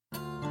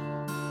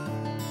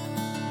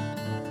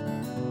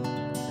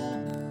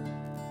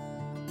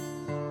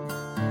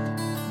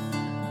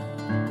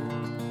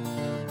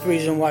The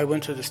reason why I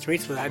went to the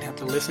streets was I didn't have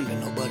to listen to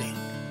nobody.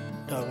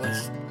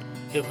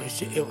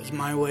 It was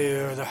my way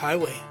or the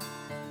highway.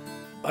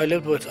 I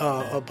lived with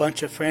a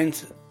bunch of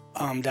friends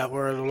that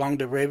were along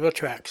the railroad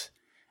tracks,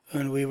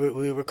 and we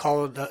were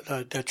called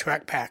the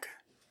track pack.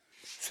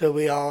 So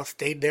we all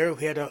stayed there.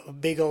 We had a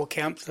big old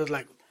camp. So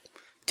like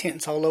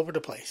tents all over the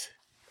place.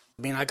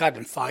 I mean, I got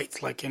in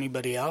fights like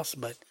anybody else,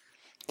 but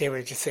they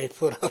would just say,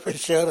 "Put up and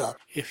shut up."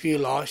 If you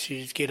lost,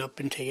 you just get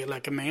up and take it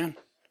like a man.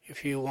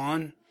 If you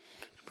won,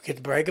 we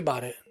could brag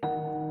about it.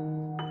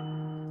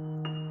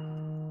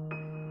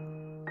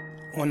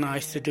 When I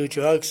used to do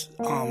drugs,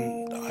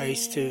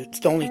 it's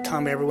the only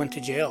time I ever went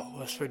to jail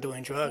was for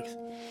doing drugs.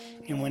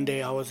 And one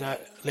day I was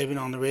living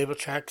on the railroad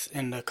tracks,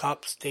 and the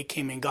cops, they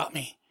came and got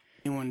me.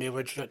 And when they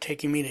were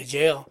taking me to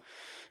jail,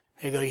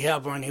 they go, "Yeah,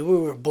 Barney, we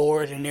were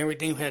bored and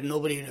everything. We had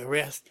nobody to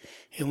arrest.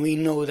 And we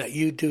know that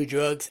you do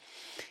drugs,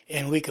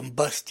 and we can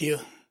bust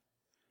you."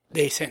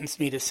 They sentenced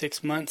me to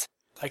 6 months.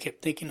 I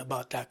kept thinking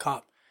about that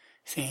cop,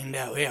 saying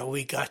that, "Yeah,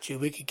 we got you.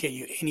 We could get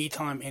you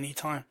anytime,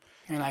 anytime."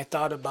 And I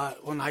thought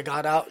about when I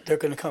got out, they're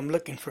going to come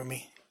looking for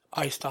me.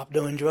 I stopped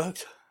doing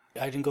drugs.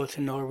 I didn't go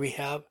to no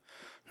rehab,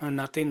 no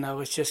nothing. I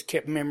was just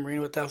kept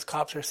remembering what those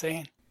cops are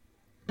saying.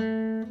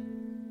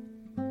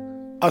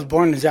 I was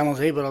born in San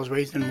Jose, but I was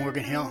raised in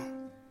Morgan Hill.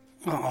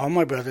 All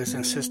my brothers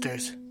and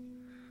sisters.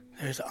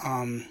 There's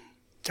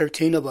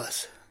 13 of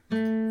us.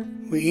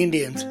 We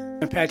Indians,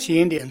 Apache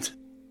Indians.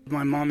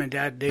 My mom and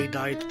dad, they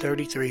died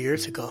 33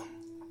 years ago.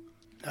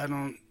 I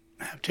don't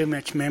have too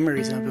much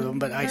memories of them,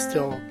 but I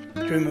still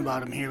dream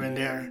about them here and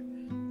there.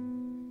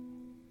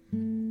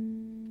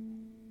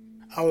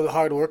 I was a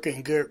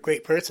hard-working,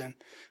 great person,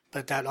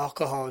 but that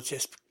alcohol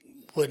just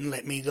wouldn't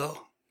let me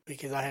go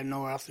because I had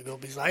nowhere else to go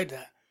beside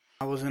that.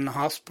 I was in the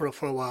hospital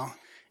for a while,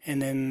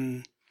 and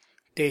then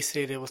they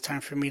said it was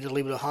time for me to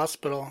leave the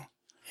hospital,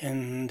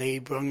 and they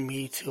brought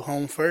me to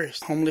Home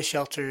First, homeless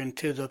shelter, and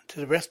to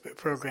the respite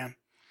program.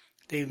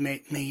 They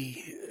made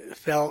me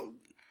felt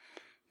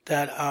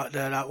that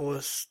I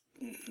was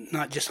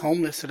not just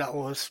homeless, that I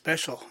was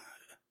special.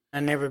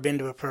 I'd never been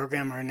to a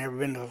program or never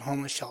been to a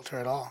homeless shelter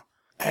at all.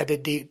 I had to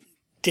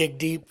dig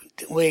deep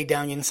way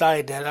down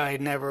inside that I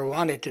never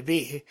wanted to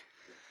be.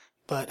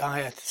 But I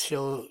had to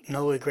show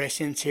no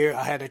aggressions here.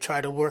 I had to try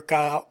to work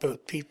out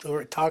with people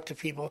or talk to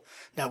people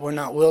that were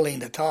not willing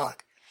to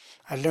talk.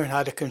 I learned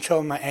how to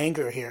control my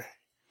anger here.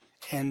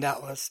 And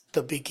that was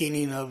the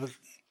beginning of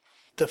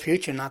the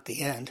future, not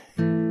the end.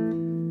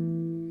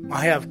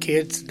 I have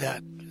kids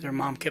that their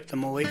mom kept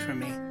them away from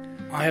me.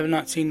 I have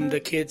not seen the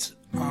kids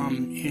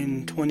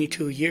in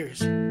 22 years.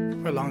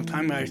 For a long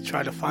time I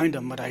tried to find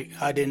them, but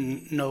I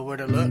didn't know where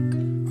to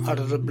look. Out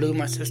of the blue,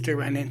 my sister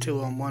ran into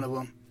one of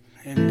them.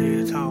 And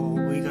that's how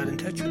we got in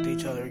touch with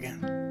each other again.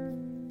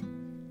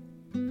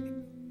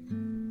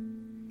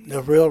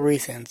 The real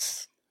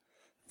reasons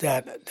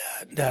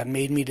that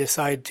made me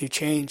decide to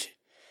change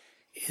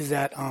is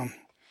that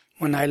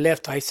when I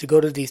left, I used to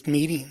go to these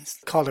meetings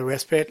called a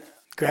Respite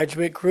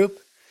Graduate Group.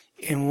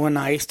 And when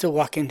I used to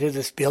walk into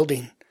this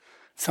building,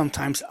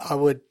 sometimes I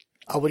would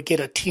get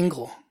a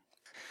tingle.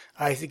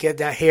 I used to get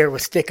that hair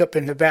would stick up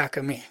in the back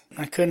of me.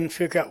 I couldn't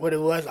figure out what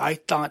it was. I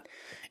thought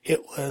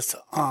it was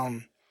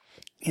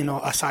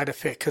a side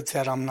effect because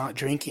that I'm not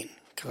drinking,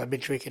 because I've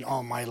been drinking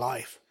all my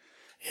life.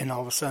 And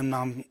all of a sudden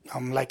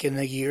I'm like in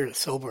a year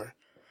sober.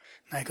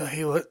 And I go,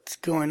 "Hey, what's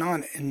going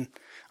on?" And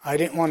I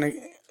didn't want to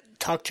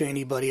talk to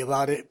anybody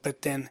about it,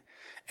 but then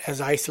as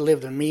I used to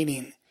live the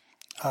meeting,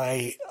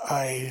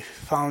 I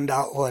found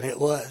out what it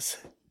was.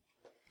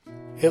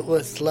 It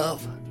was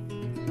love.